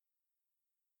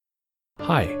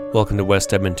Hi, welcome to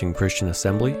West Edmonton Christian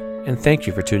Assembly, and thank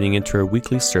you for tuning into our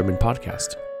weekly sermon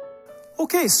podcast.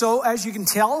 Okay, so as you can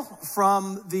tell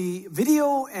from the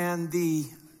video and the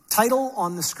title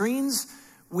on the screens,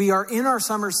 we are in our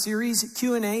summer series,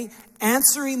 Q&A,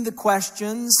 answering the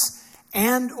questions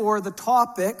and or the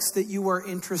topics that you are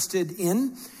interested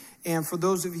in. And for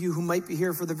those of you who might be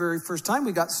here for the very first time,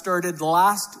 we got started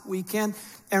last weekend.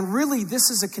 And really, this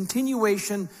is a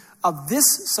continuation of this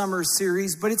summer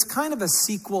series, but it's kind of a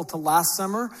sequel to last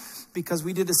summer because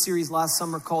we did a series last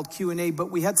summer called Q&A, but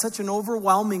we had such an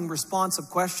overwhelming response of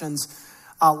questions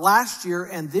last year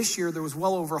and this year. There was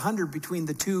well over 100 between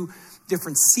the two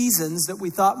different seasons that we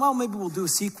thought, well, maybe we'll do a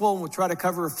sequel and we'll try to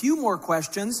cover a few more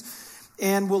questions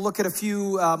and we'll look at a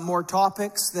few more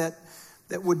topics that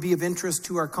would be of interest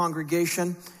to our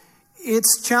congregation.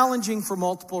 It's challenging for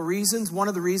multiple reasons. One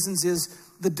of the reasons is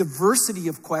the diversity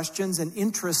of questions and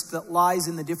interest that lies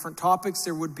in the different topics.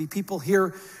 There would be people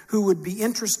here who would be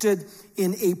interested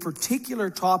in a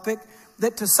particular topic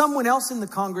that to someone else in the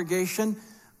congregation,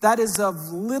 that is of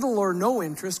little or no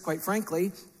interest, quite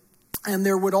frankly. And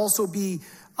there would also be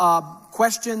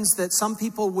questions that some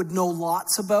people would know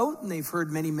lots about, and they've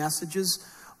heard many messages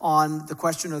on the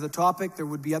question or the topic. There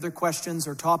would be other questions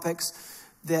or topics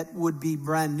that would be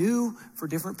brand new for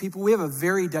different people. We have a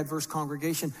very diverse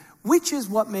congregation, which is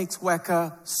what makes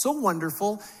WECA so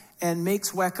wonderful and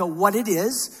makes WECA what it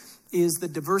is the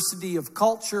diversity of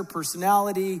culture,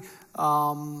 personality,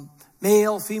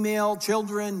 male, female,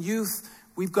 children, youth.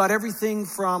 We've got everything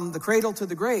from the cradle to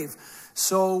the grave.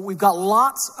 So we've got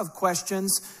lots of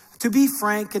questions. To be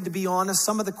frank and to be honest,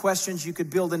 some of the questions you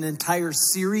could build an entire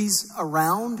series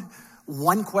around.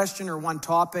 One question or one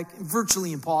topic,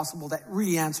 virtually impossible to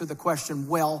really answer the question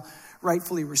well,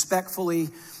 rightfully, respectfully,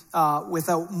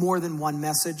 without more than one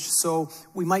message. So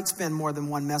we might spend more than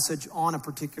one message on a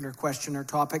particular question or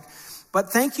topic. But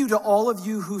thank you to all of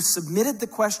you who submitted the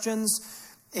questions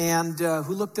and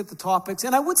who looked at the topics.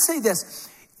 And I would say this,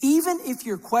 even if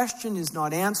your question is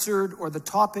not answered or the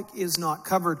topic is not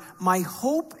covered, my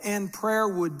hope and prayer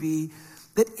would be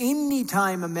that any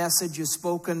time a message is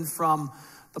spoken from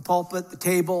the pulpit, the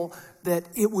table, that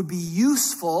it would be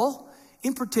useful,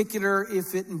 in particular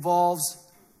if it involves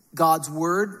God's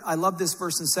word. I love this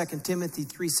verse in 2 Timothy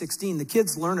 3:16. The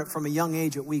kids learn it from a young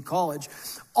age at Wee College.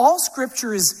 All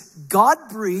scripture is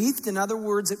God-breathed. In other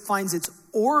words, it finds its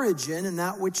origin in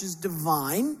that which is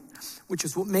divine, which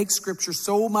is what makes scripture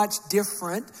so much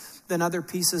different than other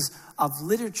pieces of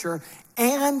literature.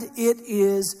 And it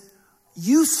is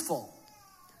useful.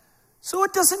 So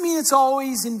it doesn't mean it's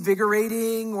always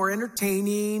invigorating or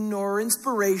entertaining or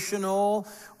inspirational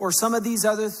or some of these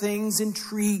other things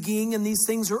intriguing, and these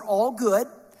things are all good.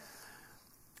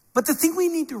 But the thing we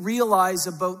need to realize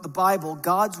about the Bible,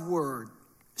 God's word,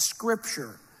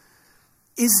 scripture,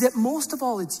 is that most of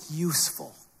all it's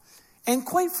useful. And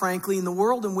quite frankly, in the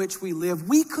world in which we live,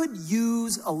 we could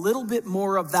use a little bit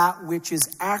more of that which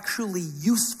is actually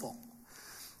useful.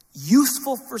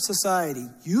 Useful for society,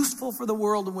 useful for the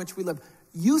world in which we live,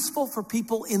 useful for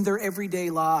people in their everyday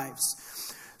lives.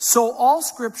 So all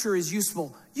scripture is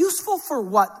useful. Useful for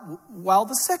what? Well,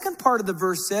 the second part of the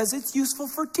verse says it's useful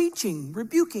for teaching,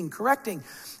 rebuking, correcting,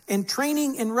 and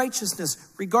training in righteousness.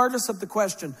 Regardless of the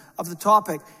question, of the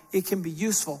topic, it can be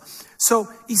useful. So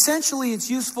essentially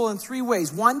it's useful in three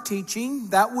ways. One, teaching.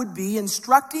 That would be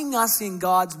instructing us in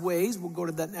God's ways. We'll go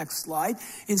to that next slide.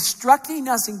 Instructing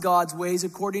us in God's ways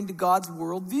according to God's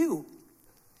worldview.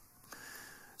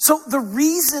 So the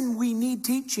reason we need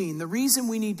teaching, the reason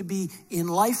we need to be in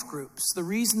life groups, the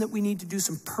reason that we need to do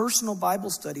some personal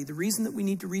Bible study, the reason that we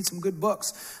need to read some good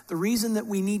books, the reason that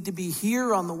we need to be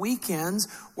here on the weekends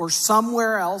or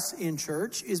somewhere else in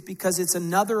church is because it's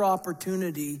another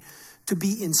opportunity to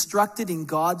be instructed in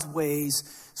God's ways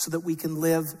so that we can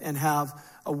live and have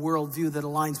a worldview that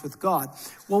aligns with God.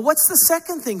 Well, what's the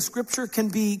second thing? Scripture can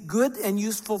be good and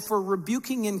useful for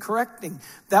rebuking and correcting.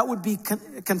 That would be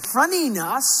confronting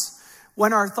us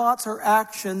when our thoughts or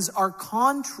actions are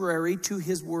contrary to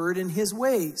his word and his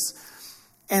ways.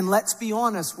 And let's be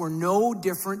honest, we're no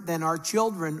different than our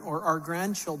children or our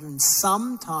grandchildren.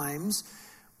 Sometimes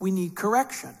we need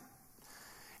correction.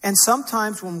 And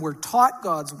sometimes when we're taught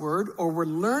God's word or we're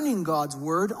learning God's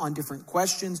word on different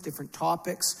questions, different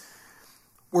topics,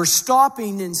 we're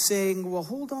stopping and saying, well,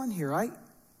 hold on here. I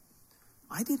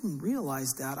didn't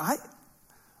realize that.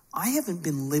 I haven't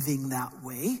been living that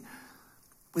way.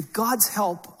 With God's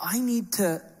help, I need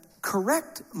to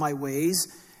correct my ways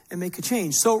and make a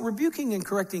change. So rebuking and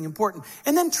correcting important.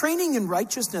 And then training in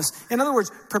righteousness. In other words,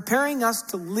 preparing us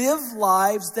to live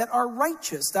lives that are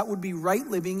righteous. That would be right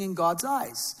living in God's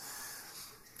eyes.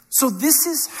 So this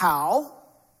is how,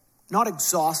 not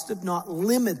exhaustive, not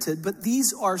limited, but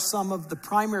these are some of the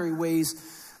primary ways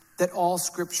that all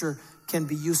Scripture can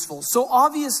be useful. So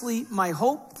obviously, my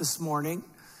hope this morning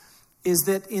is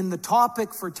that in the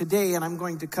topic for today, and I'm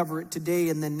going to cover it today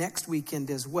and then next weekend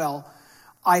as well,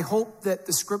 I hope that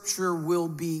the Scripture will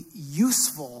be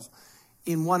useful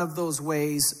in one of those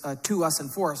ways to us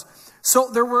and for us. So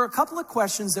there were a couple of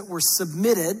questions that were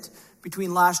submitted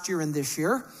between last year and this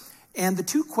year. And the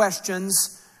two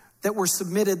questions that were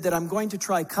submitted that I'm going to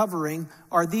try covering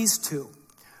are these two.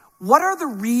 What are the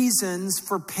reasons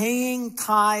for paying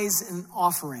tithes and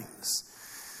offerings?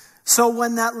 So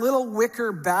when that little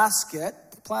wicker basket,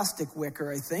 plastic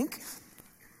wicker, I think,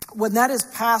 when that is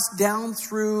passed down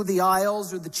through the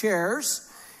aisles or the chairs,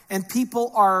 and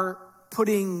people are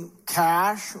putting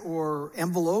cash or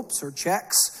envelopes or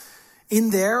checks in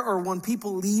there, or when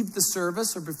people leave the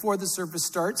service or before the service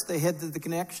starts, they head to the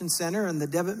connection center and the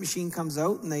debit machine comes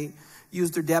out and they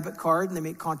use their debit card and they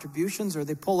make contributions, or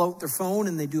they pull out their phone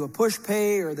and they do a push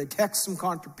pay, or they text some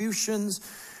contributions,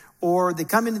 or they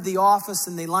come into the office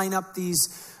and they line up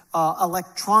these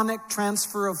electronic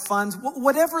transfer of funds.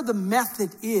 Whatever the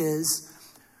method is,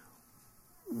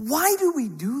 why do we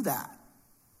do that?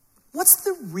 What's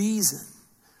the reason?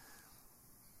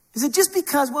 Is it just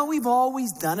because, well, we've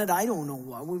always done it? I don't know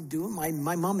what we're doing.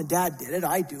 My mom and dad did it.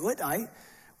 I do it.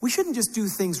 We shouldn't just do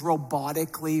things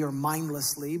robotically or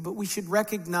mindlessly, but we should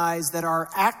recognize that our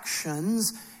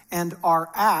actions and our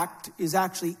act is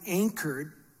actually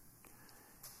anchored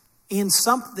in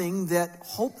something that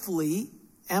hopefully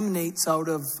emanates out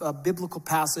of biblical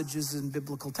passages and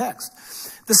biblical text.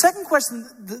 The second question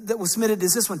that was submitted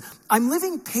is this one. I'm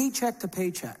living paycheck to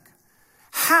paycheck.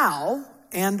 How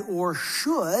and or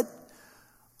should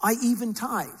I even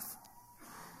tithe?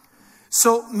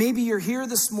 So maybe you're here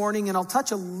this morning, and I'll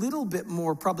touch a little bit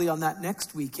more probably on that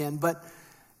next weekend, but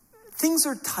things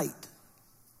are tight.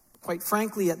 Quite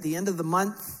frankly, at the end of the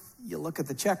month, you look at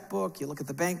the checkbook, you look at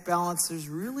the bank balance, there's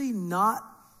really not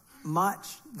much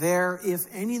there, if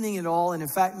anything at all. And in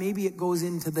fact, maybe it goes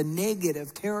into the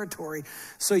negative territory.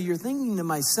 So you're thinking to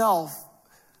myself,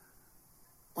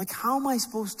 like, how am I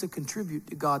supposed to contribute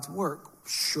to God's work?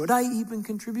 Should I even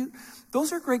contribute?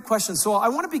 Those are great questions. So I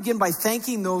want to begin by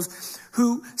thanking those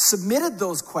who submitted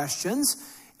those questions.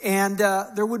 And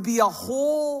there would be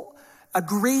a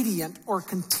gradient or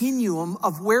continuum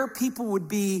of where people would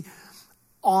be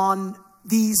on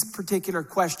these particular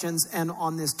questions and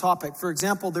on this topic. For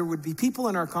example, there would be people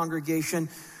in our congregation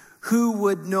who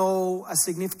would know a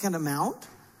significant amount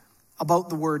about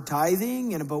the word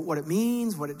tithing and about what it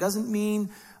means, what it doesn't mean.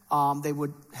 They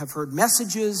would have heard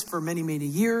messages for many, many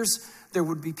years. There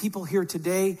would be people here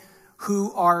today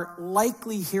who are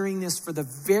likely hearing this for the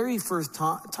very first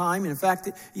time. In fact,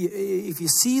 if you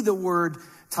see the word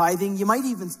tithing, you might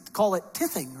even call it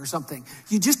tithing or something.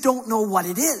 You just don't know what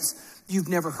it is. You've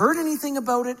never heard anything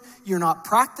about it. You're not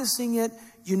practicing it.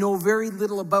 You know very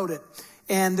little about it.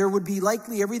 And there would be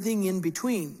likely everything in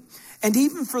between. And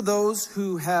even for those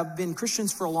who have been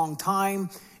Christians for a long time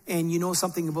and you know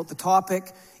something about the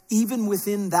topic, even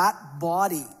within that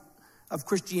body of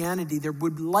Christianity, there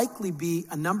would likely be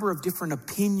a number of different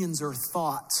opinions or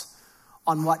thoughts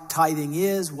on what tithing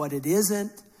is, what it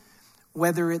isn't,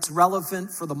 whether it's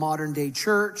relevant for the modern day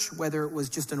church, whether it was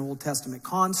just an Old Testament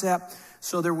concept.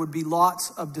 So there would be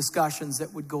lots of discussions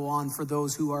that would go on for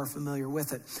those who are familiar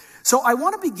with it. So I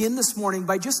want to begin this morning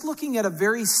by just looking at a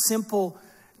very simple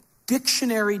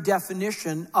dictionary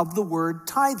definition of the word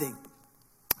tithing.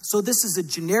 So this is a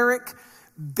generic,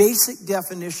 basic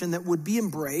definition that would be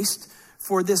embraced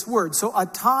for this word. So a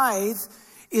tithe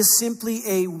is simply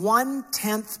a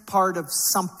 1/10 part of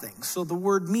something. So the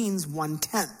word means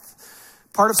 1/10.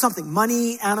 Part of something.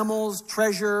 Money, animals,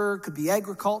 treasure, could be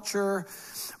agriculture.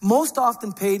 Most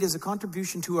often paid as a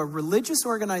contribution to a religious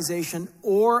organization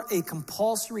or a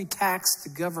compulsory tax to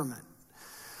government.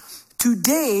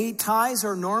 Today, tithes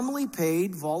are normally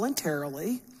paid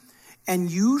voluntarily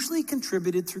and usually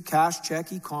contributed through cash,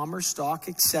 check, e-commerce, stock,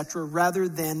 etc., rather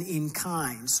than in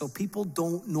kind. So people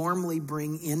don't normally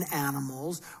bring in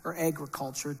animals or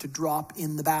agriculture to drop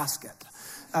in the basket.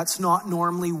 That's not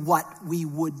normally what we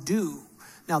would do.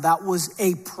 Now, that was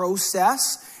a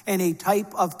process and a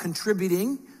type of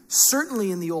contributing, certainly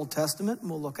in the Old Testament,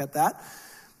 and we'll look at that.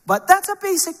 But that's a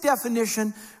basic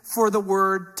definition for the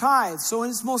word tithe. So in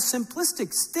its most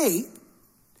simplistic state,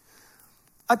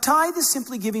 a tithe is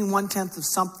simply giving 1/10 of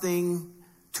something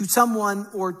to someone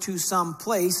or to some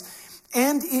place.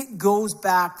 And it goes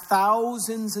back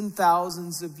thousands and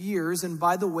thousands of years. And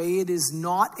by the way, it is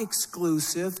not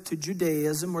exclusive to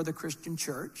Judaism or the Christian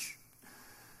church.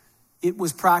 It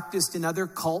was practiced in other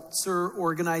cults or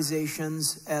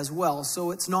organizations as well.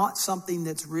 So it's not something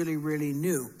that's really, really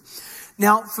new.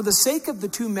 Now, for the sake of the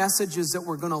two messages that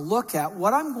we're going to look at,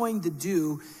 what I'm going to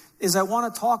do is I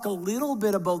want to talk a little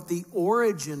bit about the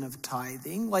origin of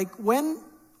tithing. Like when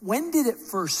did it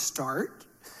first start?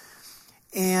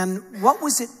 And what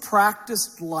was it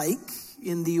practiced like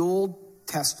in the Old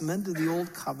Testament, in the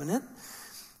Old Covenant?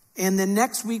 And then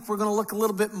next week, we're going to look a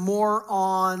little bit more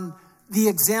on the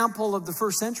example of the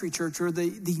first century church or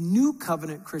the New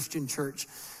Covenant Christian church,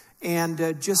 and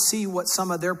just see what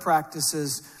some of their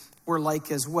practices were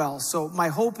like as well. So my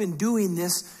hope in doing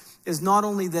this is not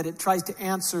only that it tries to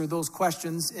answer those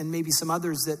questions and maybe some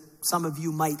others that some of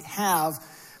you might have,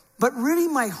 but really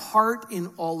my heart in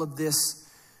all of this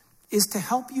is to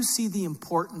help you see the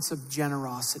importance of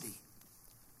generosity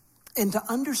and to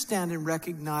understand and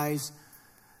recognize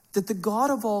that the God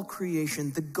of all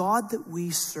creation, the God that we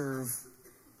serve,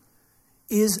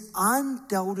 is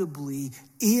undoubtedly,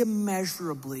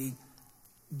 immeasurably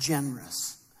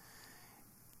generous.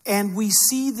 And we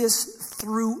see this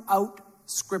throughout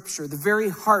Scripture. The very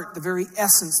heart, the very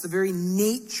essence, the very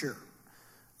nature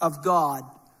of God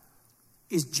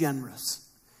is generous.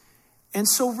 And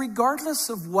so regardless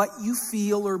of what you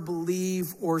feel or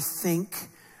believe or think,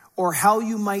 or how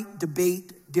you might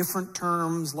debate different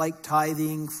terms like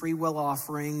tithing, free will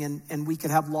offering, and we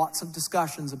could have lots of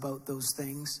discussions about those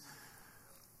things,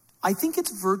 I think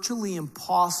it's virtually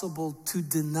impossible to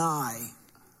deny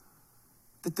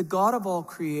that the God of all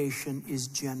creation is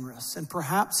generous. And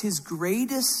perhaps his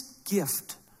greatest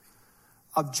gift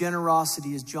of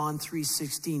generosity is John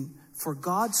 3:16. For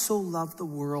God so loved the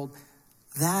world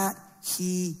that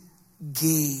he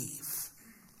gave.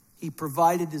 He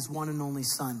provided his one and only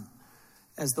Son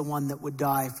as the one that would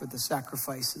die for the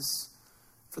sacrifices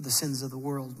for the sins of the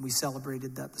world. We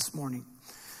celebrated that this morning.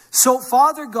 So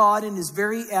Father God in his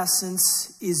very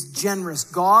essence is generous.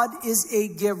 God is a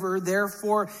giver.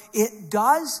 Therefore, it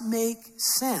does make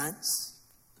sense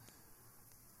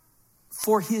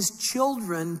for his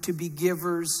children to be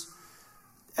givers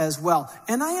as well.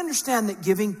 And I understand that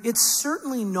giving, it's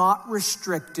certainly not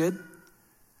restricted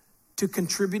to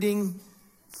contributing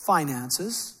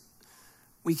finances.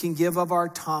 We can give of our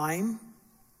time.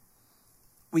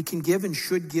 We can give and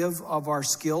should give of our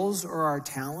skills or our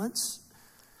talents.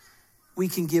 We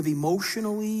can give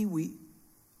emotionally.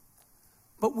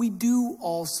 But we do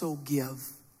also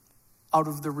give out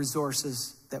of the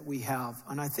resources that we have.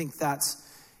 And I think that's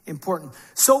important.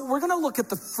 So we're going to look at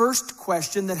the first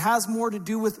question that has more to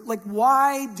do with, like,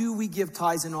 why do we give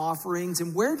tithes and offerings?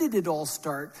 And where did it all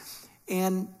start?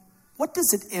 And what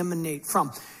does it emanate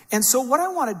from? And so what I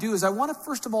want to do is I want to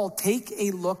first of all take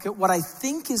a look at what I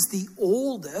think is the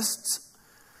oldest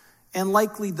and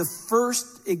likely the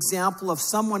first example of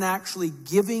someone actually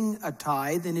giving a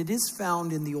tithe, and it is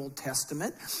found in the Old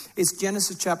Testament. It's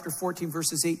Genesis chapter 14,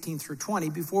 verses 18 through 20.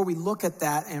 Before we look at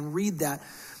that and read that,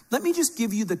 let me just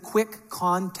give you the quick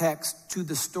context to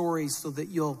the story so that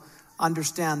you'll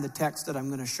understand the text that I'm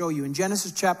going to show you. In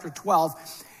Genesis chapter 12,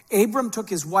 Abram took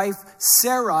his wife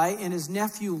Sarai and his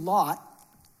nephew Lot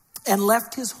and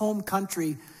left his home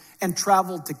country and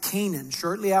traveled to Canaan.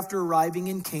 Shortly after arriving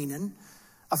in Canaan,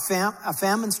 a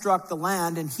famine struck the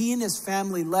land, and he and his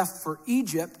family left for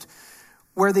Egypt,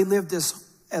 where they lived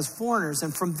as foreigners.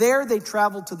 And from there, they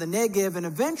traveled to the Negev, and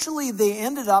eventually they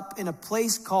ended up in a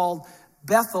place called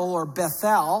Bethel or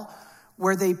Bethel,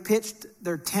 where they pitched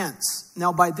their tents.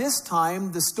 Now, by this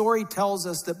time, the story tells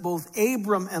us that both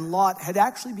Abram and Lot had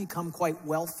actually become quite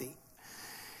wealthy.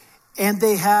 And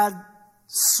they had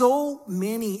so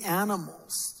many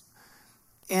animals,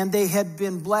 and they had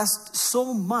been blessed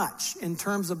so much in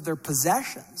terms of their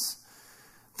possessions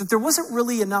that there wasn't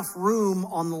really enough room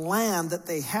on the land that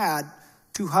they had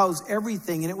to house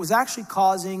everything. And it was actually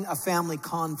causing a family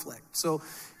conflict. So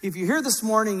if you're here this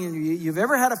morning and you've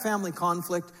ever had a family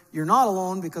conflict, you're not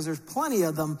alone, because there's plenty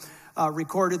of them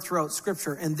recorded throughout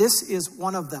Scripture. And this is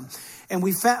one of them. And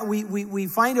we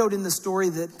find out in the story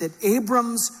that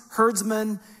Abram's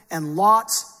herdsmen and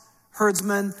Lot's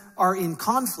herdsmen are in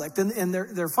conflict, and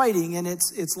they're fighting, and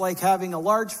it's like having a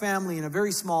large family in a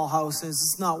very small house, and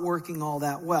it's not working all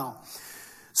that well.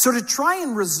 So to try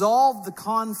and resolve the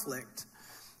conflict,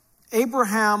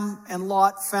 Abraham and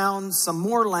Lot found some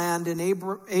more land, and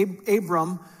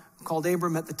Abram, called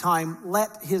Abram at the time, let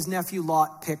his nephew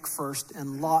Lot pick first,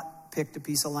 and Lot picked a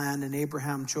piece of land, and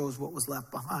Abraham chose what was left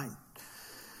behind.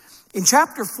 In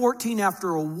chapter 14,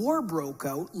 after a war broke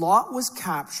out, Lot was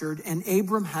captured and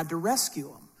Abram had to rescue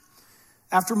him.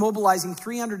 After mobilizing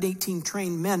 318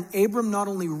 trained men, Abram not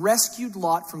only rescued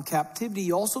Lot from captivity,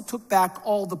 he also took back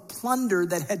all the plunder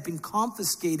that had been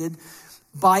confiscated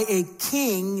by a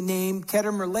king named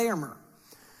Chedorlaomer.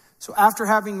 So after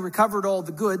having recovered all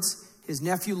the goods, his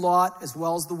nephew Lot, as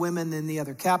well as the women and the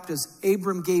other captives,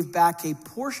 Abram gave back a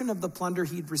portion of the plunder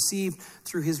he'd received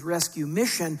through his rescue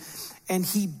mission, and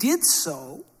he did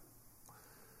so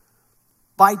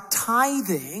by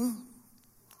tithing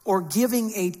or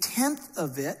giving a tenth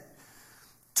of it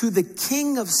to the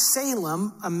king of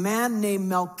Salem, a man named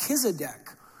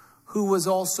Melchizedek, who was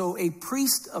also a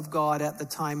priest of God at the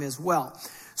time as well.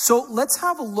 So let's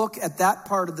have a look at that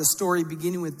part of the story,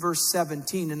 beginning with verse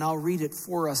 17, and I'll read it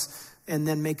for us and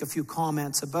then make a few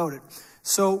comments about it.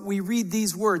 So we read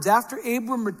these words. After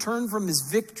Abram returned from his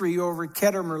victory over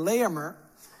Chedorlaomer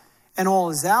and all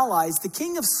his allies, the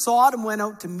king of Sodom went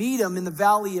out to meet him in the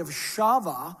valley of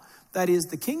Shaveh, that is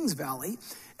the king's valley.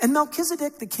 And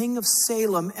Melchizedek, the king of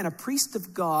Salem and a priest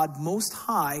of God Most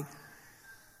High,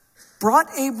 brought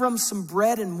Abram some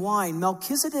bread and wine.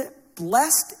 Melchizedek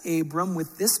blessed Abram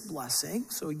with this blessing.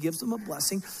 So he gives him a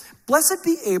blessing. Blessed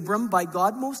be Abram by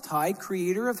God Most High,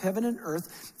 creator of heaven and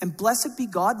earth. And blessed be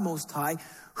God Most High,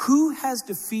 who has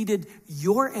defeated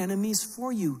your enemies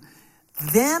for you.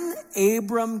 Then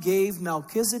Abram gave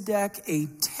Melchizedek a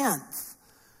tenth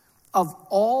of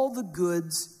all the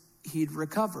goods he'd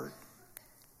recovered.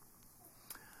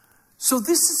 So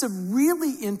this is a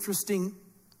really interesting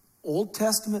Old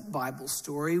Testament Bible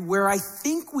story where I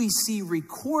think we see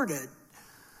recorded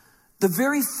the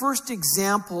very first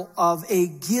example of a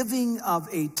giving of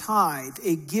a tithe,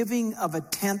 a giving of a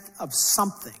tenth of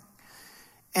something.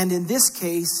 And in this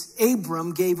case,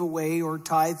 Abram gave away or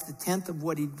tithed the tenth of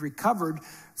what he'd recovered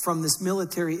from this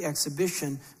military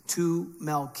exhibition to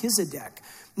Melchizedek.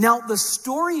 Now, the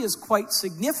story is quite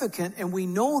significant, and we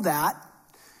know that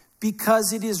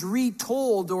because it is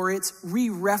retold or it's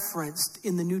re-referenced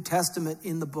in the New Testament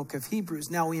in the book of Hebrews.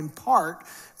 Now, in part,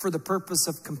 for the purpose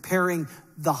of comparing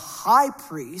the high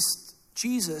priest,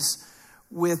 Jesus,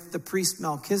 with the priest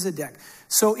Melchizedek.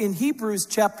 So in Hebrews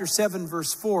chapter 7,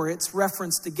 verse 4, it's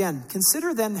referenced again.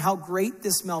 Consider then how great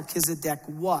this Melchizedek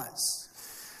was.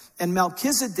 And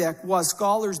Melchizedek was,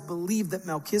 scholars believe that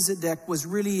Melchizedek was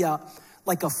really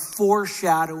like a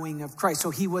foreshadowing of Christ.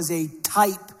 So he was a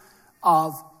type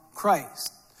of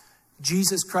Christ.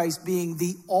 Jesus Christ being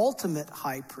the ultimate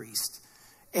high priest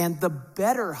and the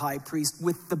better high priest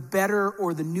with the better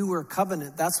or the newer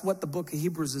covenant. That's what the book of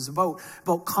Hebrews is about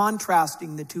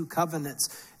contrasting the two covenants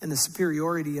and the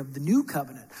superiority of the new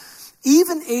covenant.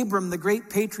 Even Abram, the great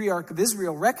patriarch of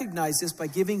Israel, recognized this by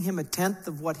giving him a tenth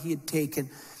of what he had taken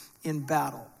in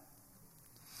battle.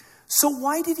 So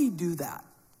why did he do that?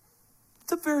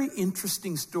 It's a very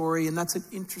interesting story, and that's an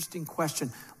interesting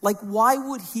question. Like, why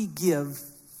would he give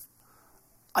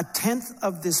a tenth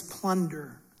of this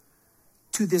plunder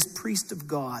to this priest of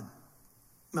God,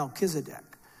 Melchizedek?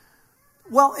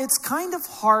 Well, it's kind of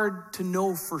hard to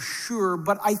know for sure,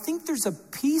 but I think there's a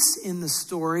piece in the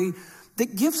story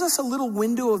that gives us a little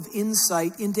window of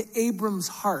insight into Abram's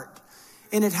heart.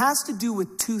 And it has to do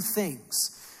with two things.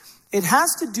 It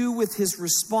has to do with his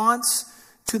response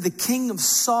to the king of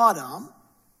Sodom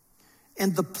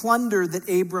and the plunder that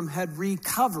Abram had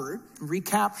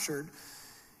recaptured.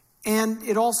 And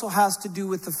it also has to do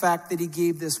with the fact that he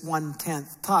gave this 1/10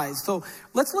 tithe. So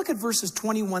let's look at verses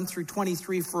 21 through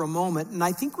 23 for a moment. And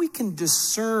I think we can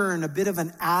discern a bit of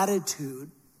an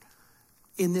attitude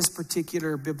in this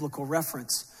particular biblical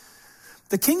reference.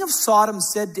 The king of Sodom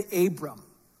said to Abram,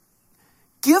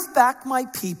 "Give back my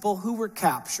people who were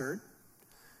captured,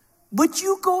 but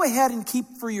you go ahead and keep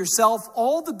for yourself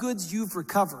all the goods you've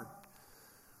recovered."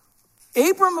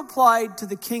 Abram replied to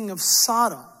the king of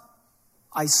Sodom,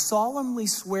 "I solemnly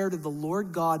swear to the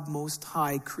Lord God Most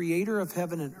High, creator of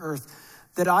heaven and earth,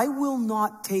 that I will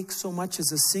not take so much as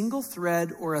a single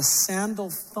thread or a sandal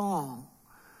thong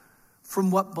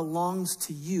from what belongs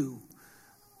to you.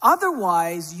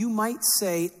 Otherwise, you might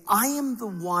say, I am the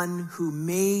one who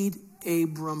made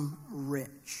Abram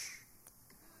rich."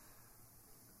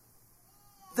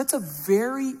 That's a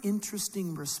very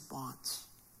interesting response.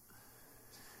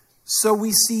 So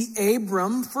we see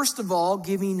Abram, first of all,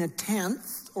 giving a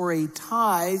tenth or a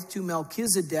tithe to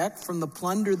Melchizedek from the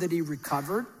plunder that he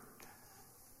recovered.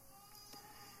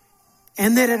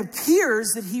 And that it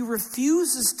appears that he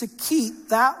refuses to keep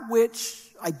that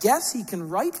which I guess he can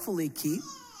rightfully keep,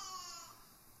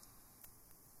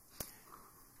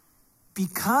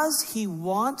 because he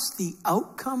wants the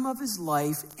outcome of his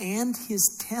life and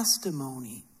his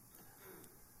testimony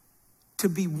to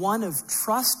be one of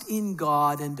trust in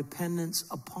God and dependence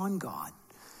upon God.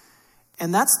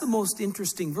 And that's the most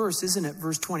interesting verse, isn't it?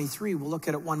 Verse 23, we'll look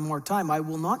at it one more time. I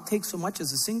will not take so much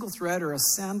as a single thread or a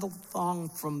sandal thong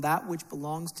from that which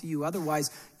belongs to you.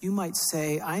 Otherwise, you might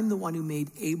say, I'm the one who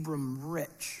made Abram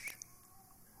rich.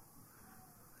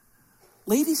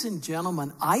 Ladies and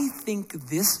gentlemen, I think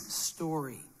this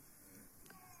story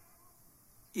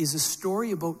is a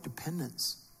story about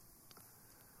dependence.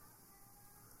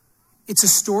 It's a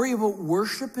story about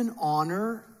worship and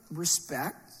honor,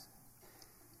 respect.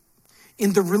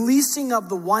 In the releasing of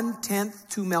the 1/10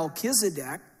 to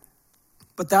Melchizedek,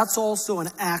 but that's also an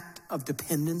act of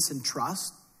dependence and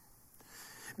trust.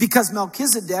 Because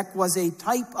Melchizedek was a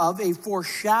type of, a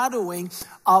foreshadowing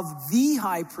of the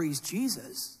high priest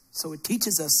Jesus. So it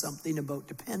teaches us something about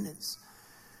dependence.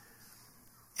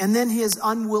 And then his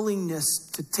unwillingness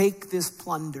to take this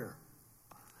plunder,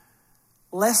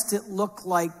 lest it look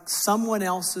like someone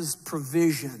else's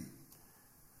provision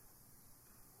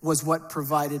was what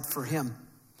provided for him.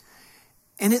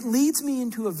 And it leads me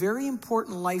into a very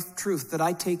important life truth that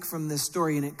I take from this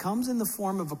story, and it comes in the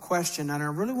form of a question, and I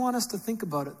really want us to think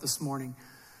about it this morning.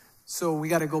 So we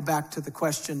got to go back to the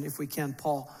question, if we can,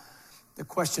 Paul. The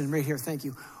question right here, thank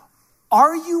you.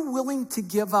 Are you willing to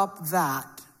give up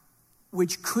that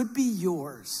which could be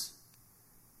yours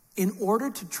in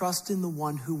order to trust in the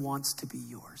one who wants to be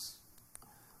yours?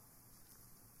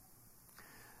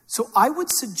 So I would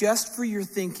suggest for your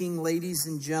thinking, ladies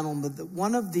and gentlemen, that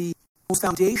one of the most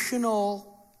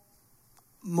foundational,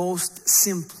 most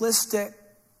simplistic,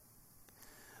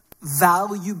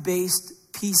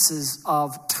 value-based pieces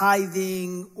of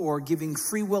tithing or giving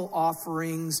free will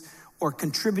offerings or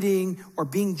contributing or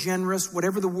being generous,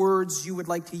 whatever the words you would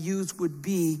like to use would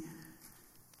be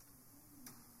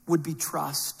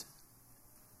trust,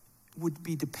 would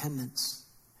be dependence.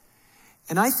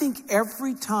 And I think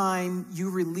every time you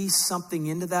release something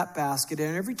into that basket,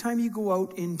 and every time you go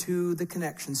out into the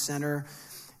connection center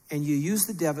and you use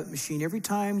the debit machine, every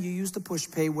time you use the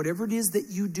push pay, whatever it is that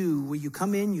you do, where you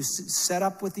come in, you set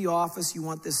up with the office, you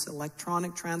want this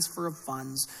electronic transfer of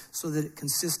funds so that it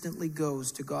consistently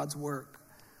goes to God's work.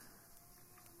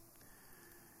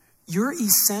 You're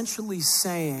essentially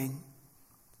saying,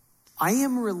 I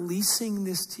am releasing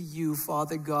this to you,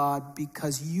 Father God,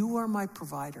 because you are my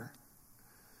provider.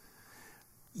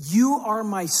 You are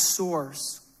my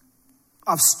source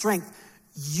of strength.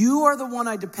 You are the one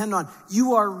I depend on.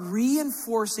 You are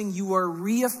reinforcing, you are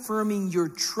reaffirming your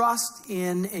trust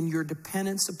in and your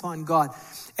dependence upon God.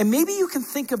 And maybe you can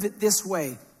think of it this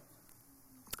way.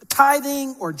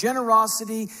 Tithing or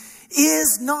generosity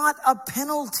is not a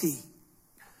penalty.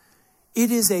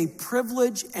 It is a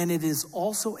privilege, and it is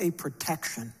also a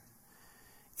protection.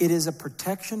 It is a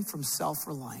protection from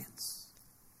self-reliance.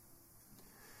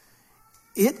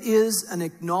 It is an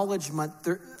acknowledgement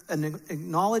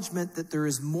that there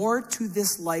is more to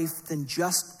this life than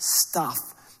just stuff,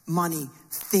 money,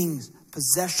 things,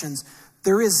 possessions.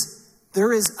 There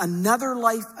is another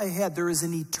life ahead. There is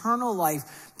an eternal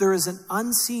life. There is an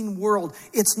unseen world.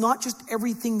 It's not just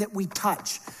everything that we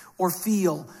touch or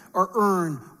feel or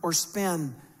earn or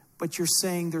spend, but you're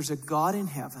saying there's a God in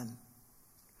heaven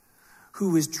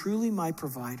who is truly my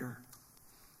provider,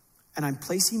 and I'm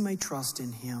placing my trust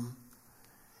in him.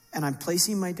 And I'm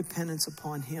placing my dependence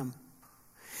upon him.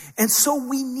 And so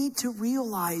we need to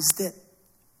realize that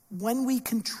when we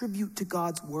contribute to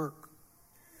God's work,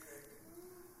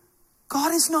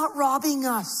 God is not robbing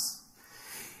us.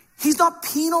 He's not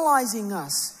penalizing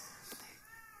us.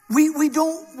 We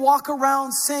don't walk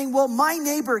around saying, well, my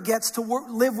neighbor gets to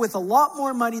live with a lot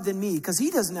more money than me because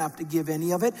he doesn't have to give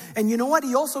any of it. And you know what?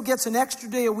 He also gets an extra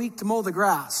day a week to mow the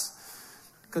grass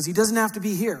because he doesn't have to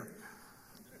be here.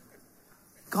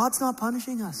 God's not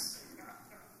punishing us.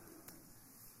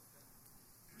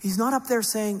 He's not up there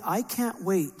saying, I can't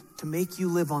wait to make you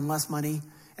live on less money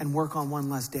and work on one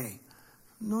less day.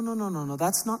 No.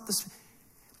 That's not the...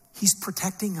 He's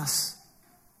protecting us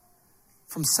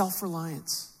from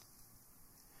self-reliance.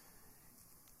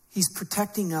 He's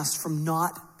protecting us from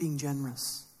not being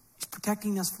generous. He's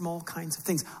protecting us from all kinds of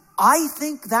things. I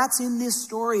think that's in this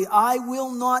story. I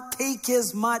will not take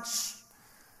as much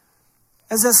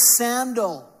as a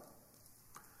sandal,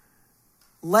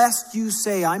 lest you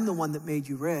say, I'm the one that made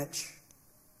you rich.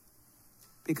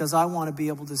 Because I want to be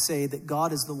able to say that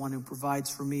God is the one who provides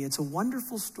for me. It's a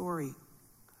wonderful story.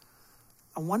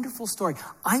 A wonderful story.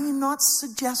 I am not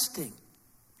suggesting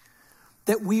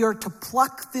that we are to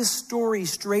pluck this story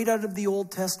straight out of the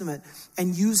Old Testament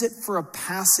and use it for a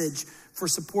passage for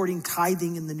supporting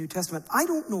tithing in the New Testament. I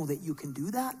don't know that you can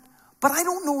do that, but I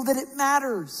don't know that it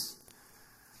matters.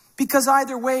 Because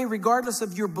either way, regardless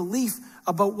of your belief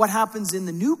about what happens in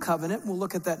the new covenant, we'll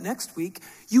look at that next week,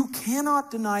 you cannot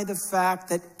deny the fact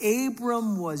that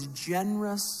Abram was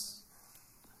generous.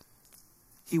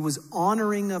 He was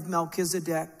honoring of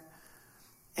Melchizedek,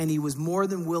 and he was more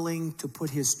than willing to put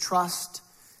his trust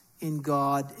in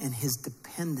God and his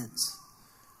dependence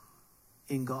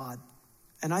in God.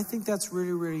 And I think that's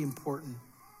really, really important.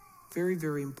 Very,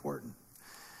 very important.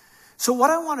 So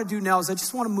what I want to do now is I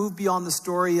just want to move beyond the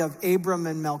story of Abram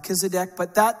and Melchizedek,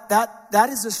 but that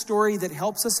is a story that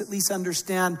helps us at least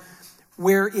understand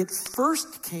where it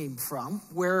first came from,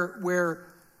 where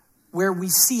we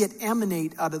see it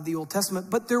emanate out of the Old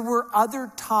Testament. But there were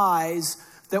other tithes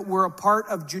that were a part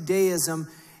of Judaism,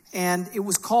 and it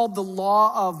was called the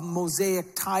law of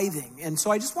Mosaic tithing. And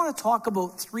so I just want to talk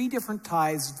about 3 different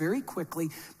tithes very quickly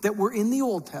that were in the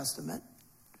Old Testament.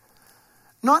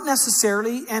 Not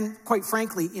necessarily, and quite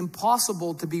frankly,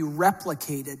 impossible to be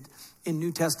replicated in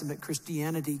New Testament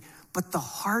Christianity, but the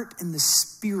heart and the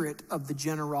spirit of the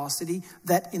generosity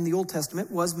that in the Old Testament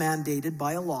was mandated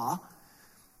by a law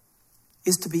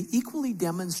is to be equally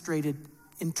demonstrated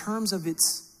in terms of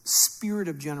its spirit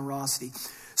of generosity.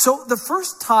 So the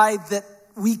first tithe that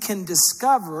we can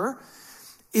discover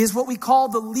is what we call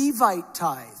the Levite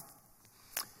tithe.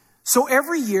 So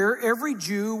every year, every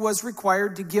Jew was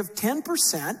required to give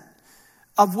 10%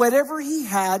 of whatever he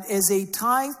had as a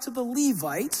tithe to the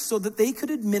Levites so that they could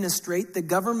administrate the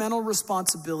governmental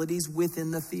responsibilities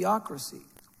within the theocracy.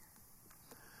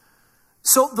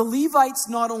 So the Levites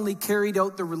not only carried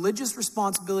out the religious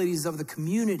responsibilities of the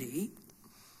community,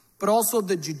 but also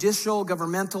the judicial,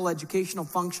 governmental, educational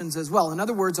functions as well. In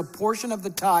other words, a portion of the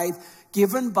tithe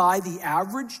given by the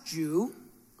average Jew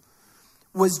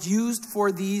was used for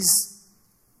these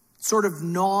sort of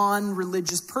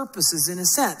non-religious purposes in a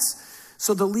sense.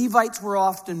 So the Levites were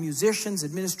often musicians,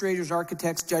 administrators,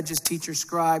 architects, judges, teachers,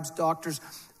 scribes, doctors,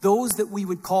 those that we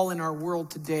would call in our world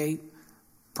today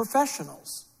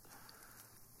professionals.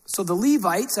 So the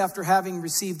Levites, after having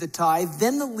received the tithe,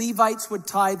 then the Levites would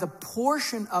tithe a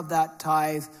portion of that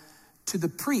tithe to the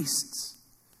priests.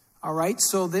 All right,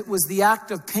 so that was the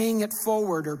act of paying it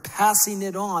forward or passing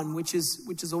it on, which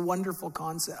is a wonderful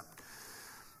concept.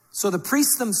 So the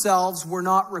priests themselves were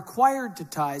not required to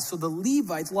tithe. So the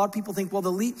Levites, a lot of people think, well,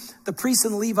 the priests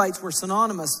and the Levites were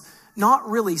synonymous. Not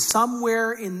really.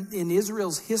 Somewhere in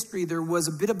Israel's history, there was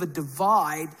a bit of a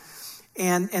divide,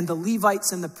 and the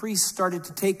Levites and the priests started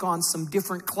to take on some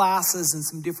different classes and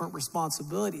some different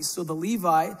responsibilities. So the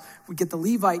Levite would get the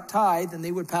Levite tithe, and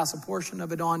they would pass a portion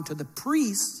of it on to the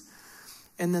priests.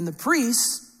 And then the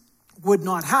priests would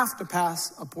not have to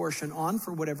pass a portion on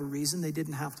for whatever reason. They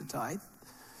didn't have to tithe.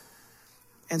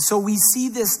 And so we see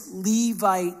this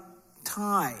Levite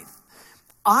tithe.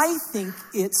 I think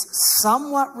it's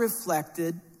somewhat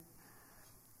reflected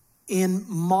in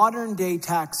modern day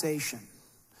taxation.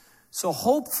 So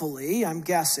hopefully, I'm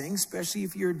guessing, especially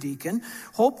if you're a deacon,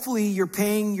 hopefully you're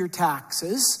paying your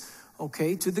taxes,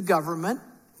 okay, to the government.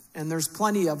 And there's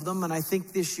plenty of them. And I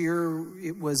think this year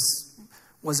it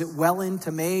was it well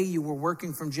into May? You were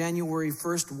working from January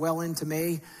 1st well into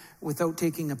May without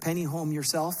taking a penny home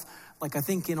yourself. Like I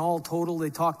think in all total,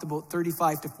 they talked about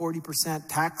 35 to 40%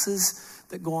 taxes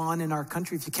that go on in our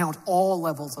country, if you count all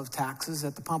levels of taxes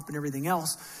at the pump and everything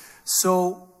else.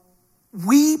 So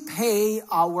we pay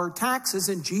our taxes,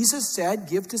 and Jesus said,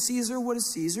 give to Caesar what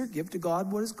is Caesar, give to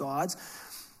God what is God's.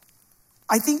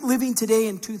 I think living today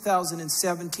in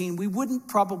 2017, we wouldn't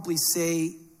probably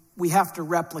say we have to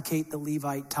replicate the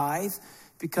Levite tithe,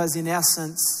 because in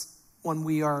essence, when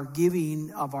we are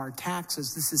giving of our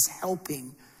taxes, this is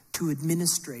helping to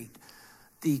administrate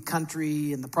the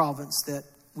country and the province that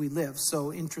we live.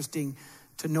 So interesting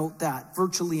to note that.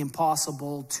 Virtually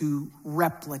impossible to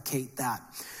replicate that.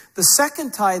 The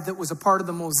second tithe that was a part of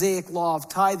the Mosaic law of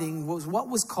tithing was what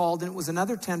was called, and it was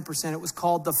another 10%, it was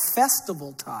called the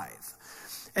festival tithe.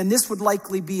 And this would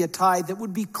likely be a tithe that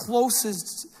would be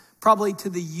closest probably to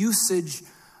the usage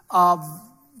of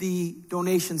the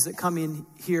donations that come in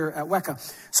here at WECA.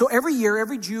 So every year,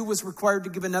 every Jew was required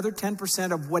to give another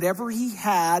 10% of whatever he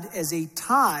had as a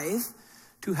tithe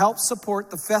to help support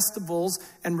the festivals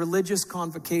and religious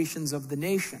convocations of the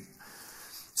nation.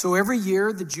 So every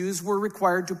year, the Jews were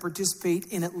required to participate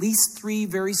in at least 3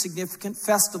 very significant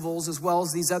festivals, as well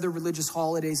as these other religious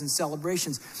holidays and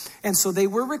celebrations. And so they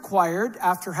were required,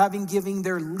 after having given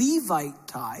their Levite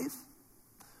tithe,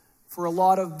 for a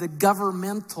lot of the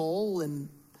governmental and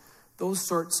those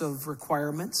sorts of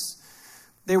requirements,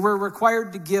 they were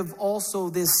required to give also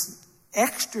this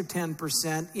extra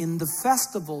 10% in the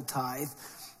festival tithe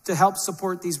to help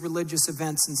support these religious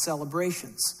events and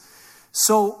celebrations.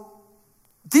 So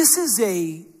This is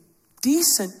a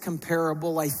decent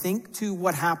comparable, I think, to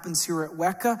what happens here at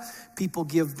WECA. People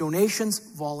give donations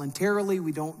voluntarily.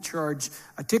 We don't charge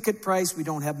a ticket price. We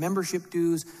don't have membership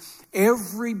dues.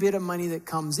 Every bit of money that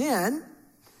comes in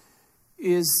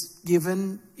is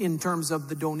given in terms of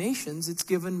the donations. It's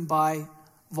given by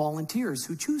volunteers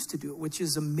who choose to do it, which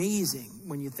is amazing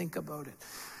when you think about it.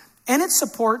 And it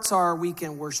supports our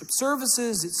weekend worship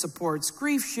services. It supports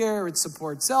Grief Share. It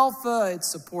supports Alpha. It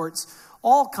supports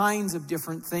all kinds of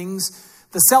different things.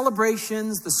 The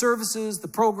celebrations, the services, the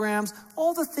programs,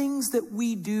 all the things that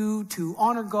we do to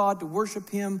honor God, to worship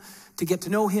Him, to get to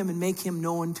know Him and make Him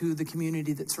known to the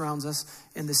community that surrounds us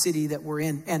and the city that we're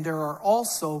in. And there are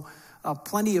also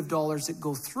plenty of dollars that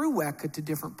go through WECA to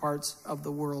different parts of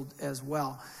the world as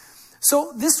well.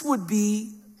 So this would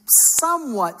be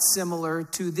somewhat similar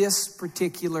to this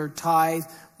particular tithe.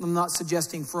 I'm not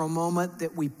suggesting for a moment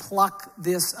that we pluck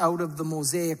this out of the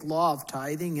Mosaic law of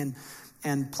tithing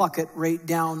and pluck it right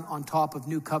down on top of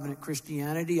New Covenant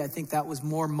Christianity. I think that was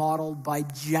more modeled by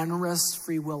generous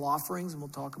free will offerings, and we'll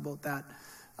talk about that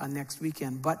next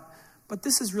weekend. But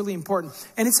this is really important.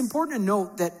 And it's important to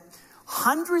note that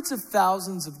hundreds of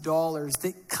thousands of dollars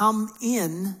that come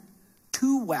in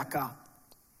to WECA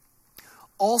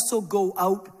also go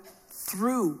out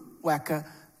through WECA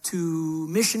to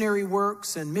missionary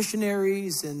works and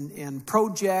missionaries and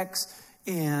projects,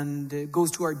 and it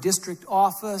goes to our district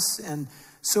office. And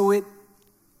so it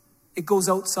goes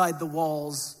outside the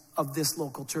walls of this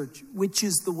local church, which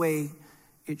is the way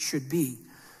it should be.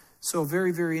 So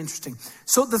very, very interesting.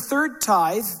 So the third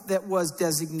tithe that was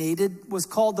designated was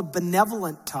called the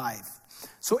benevolent tithe.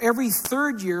 So every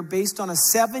third year, based on a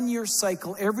 7-year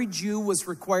cycle, every Jew was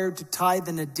required to tithe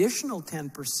an additional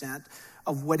 10%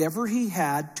 of whatever he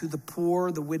had to the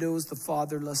poor, the widows, the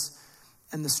fatherless,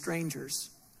 and the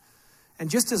strangers. And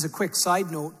just as a quick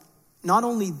side note, not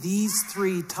only these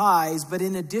 3 tithes, but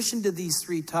in addition to these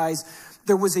 3 tithes,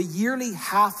 there was a yearly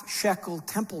half-shekel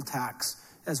temple tax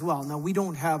as well. Now, we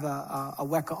don't have a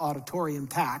WECA auditorium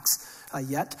tax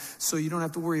yet, so you don't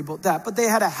have to worry about that. But they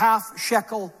had a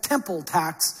half-shekel temple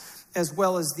tax as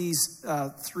well as these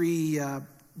 3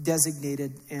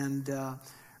 designated and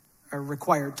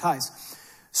required tithes.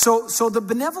 So the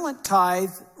benevolent tithe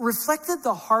reflected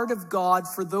the heart of God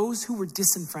for those who were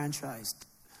disenfranchised,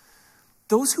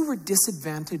 those who were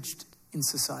disadvantaged in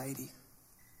society,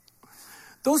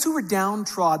 those who were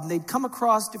downtrodden. They'd come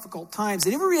across difficult times. They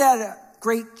never really had a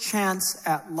great chance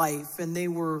at life, and they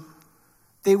were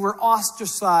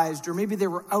ostracized, or maybe they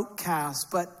were outcasts.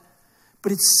 But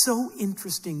it's so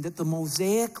interesting that the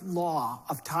Mosaic law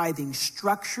of tithing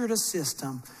structured a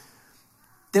system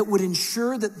that would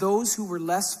ensure that those who were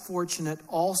less fortunate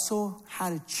also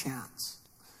had a chance.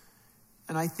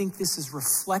 And I think this is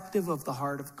reflective of the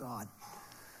heart of God.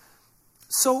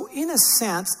 So in a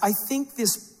sense, I think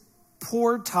this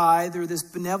poor tithe or this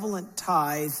benevolent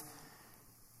tithe,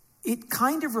 it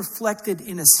kind of reflected,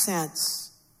 in a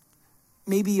sense,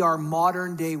 maybe our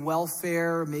modern day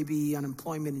welfare, maybe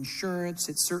unemployment insurance.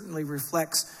 It certainly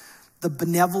reflects the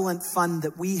benevolent fund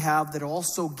that we have that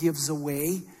also gives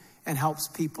away and helps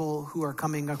people who are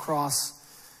coming across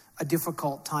a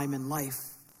difficult time in life.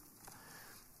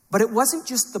 But it wasn't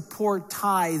just the poor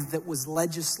tithe that was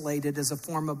legislated as a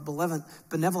form of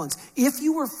benevolence. If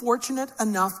you were fortunate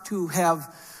enough to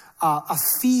have a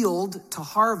field to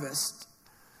harvest,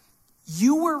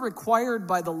 you were required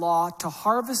by the law to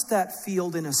harvest that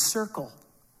field in a circle,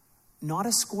 not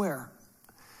a square.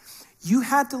 You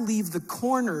had to leave the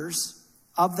corners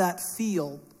of that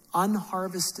field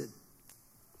unharvested,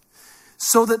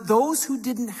 so that those who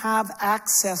didn't have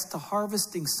access to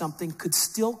harvesting something could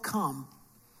still come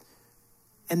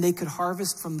and they could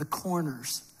harvest from the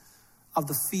corners of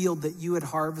the field that you had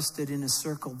harvested in a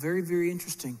circle. Very, very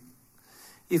interesting.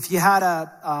 If you had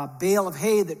a bale of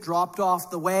hay that dropped off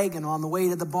the wagon on the way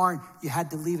to the barn, you had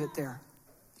to leave it there.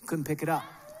 You couldn't pick it up.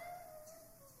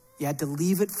 You had to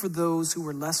leave it for those who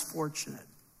were less fortunate.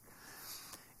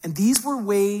 And these were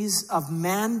ways of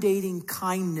mandating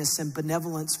kindness and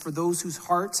benevolence for those whose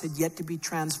hearts had yet to be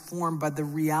transformed by the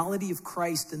reality of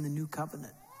Christ in the new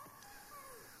covenant.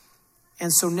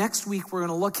 And so next week, we're going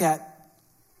to look at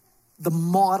the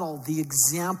model, the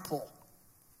example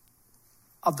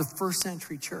of the first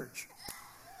century church.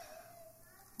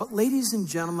 But ladies and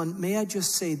gentlemen, may I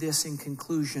just say this in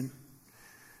conclusion.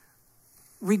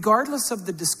 Regardless of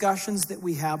the discussions that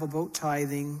we have about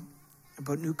tithing,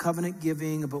 about new covenant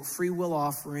giving, about free will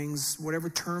offerings, whatever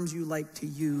terms you like to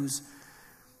use,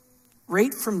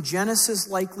 right from Genesis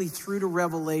likely through to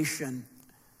Revelation,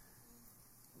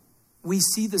 we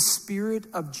see the spirit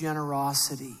of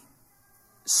generosity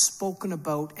spoken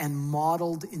about and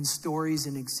modeled in stories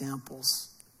and examples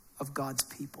of God's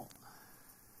people.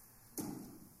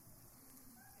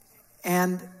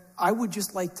 And I would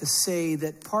just like to say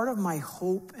that part of my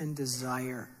hope and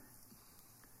desire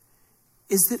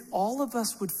is that all of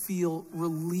us would feel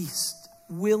released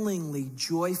willingly,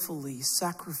 joyfully,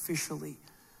 sacrificially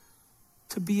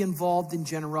to be involved in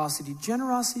generosity.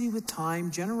 Generosity with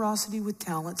time, generosity with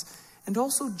talents, and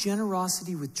also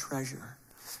generosity with treasure.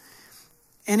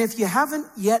 And if you haven't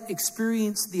yet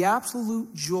experienced the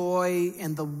absolute joy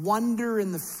and the wonder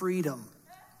and the freedom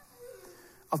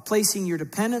of placing your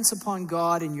dependence upon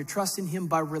God and your trust in Him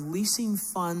by releasing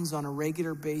funds on a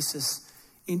regular basis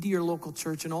into your local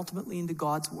church and ultimately into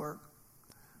God's work,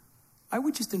 I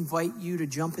would just invite you to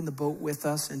jump in the boat with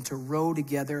us and to row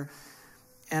together.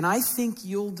 And I think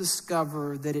you'll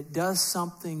discover that it does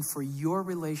something for your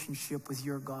relationship with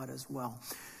your God as well.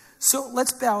 So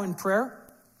let's bow in prayer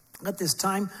at this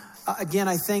time. Again,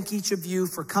 I thank each of you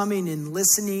for coming and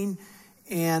listening.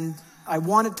 And I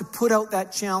wanted to put out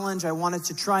that challenge. I wanted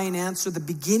to try and answer the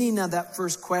beginning of that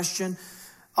first question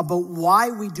about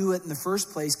why we do it in the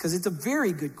first place, because it's a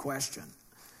very good question.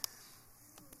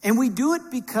 And we do it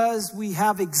because we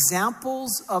have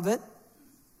examples of it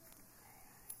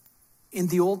in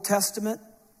the Old Testament.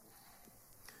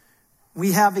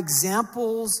 We have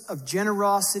examples of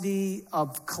generosity,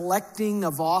 of collecting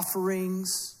of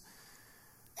offerings.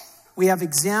 We have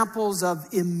examples of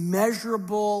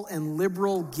immeasurable and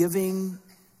liberal giving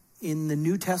in the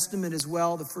New Testament as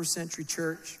well, the first century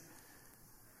church.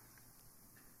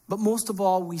 But most of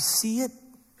all, we see it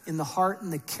in the heart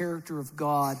and the character of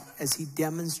God as He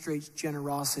demonstrates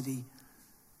generosity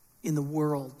in the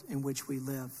world in which we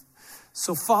live.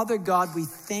 So, Father God, we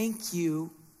thank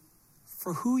you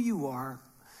for who you are.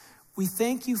 We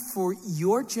thank you for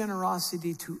your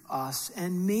generosity to us,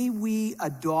 and may we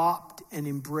adopt and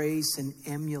embrace and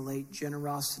emulate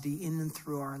generosity in and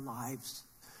through our lives.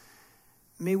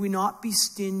 May we not be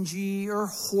stingy or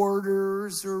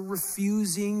hoarders or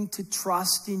refusing to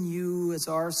trust in you as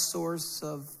our source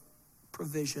of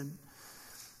provision.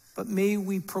 But may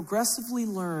we progressively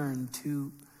learn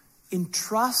to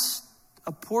entrust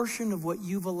a portion of what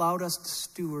you've allowed us to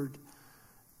steward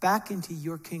back into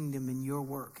your kingdom and your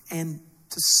work, and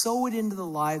to sow it into the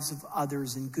lives of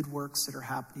others in good works that are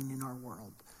happening in our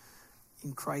world.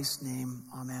 In Christ's name,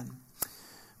 amen.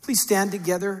 Please stand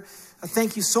together.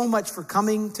 Thank you so much for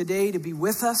coming today to be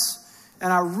with us.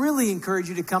 And I really encourage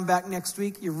you to come back next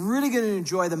week. You're really going to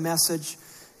enjoy the message.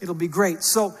 It'll be great.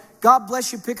 So God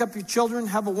bless you. Pick up your children.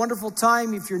 Have a wonderful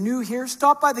time. If you're new here,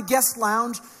 stop by the guest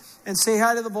lounge and say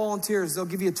hi to the volunteers. They'll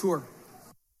give you a tour.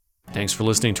 Thanks for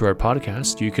listening to our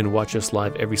podcast. You can watch us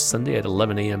live every Sunday at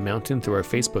 11 a.m. Mountain through our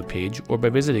Facebook page or by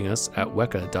visiting us at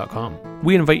weka.com.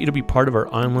 We invite you to be part of our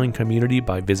online community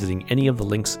by visiting any of the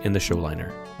links in the show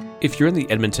liner. If you're in the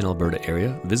Edmonton, Alberta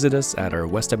area, visit us at our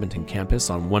West Edmonton campus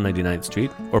on 199th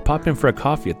Street or pop in for a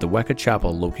coffee at the Weka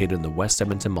Chapel located in the West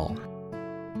Edmonton Mall.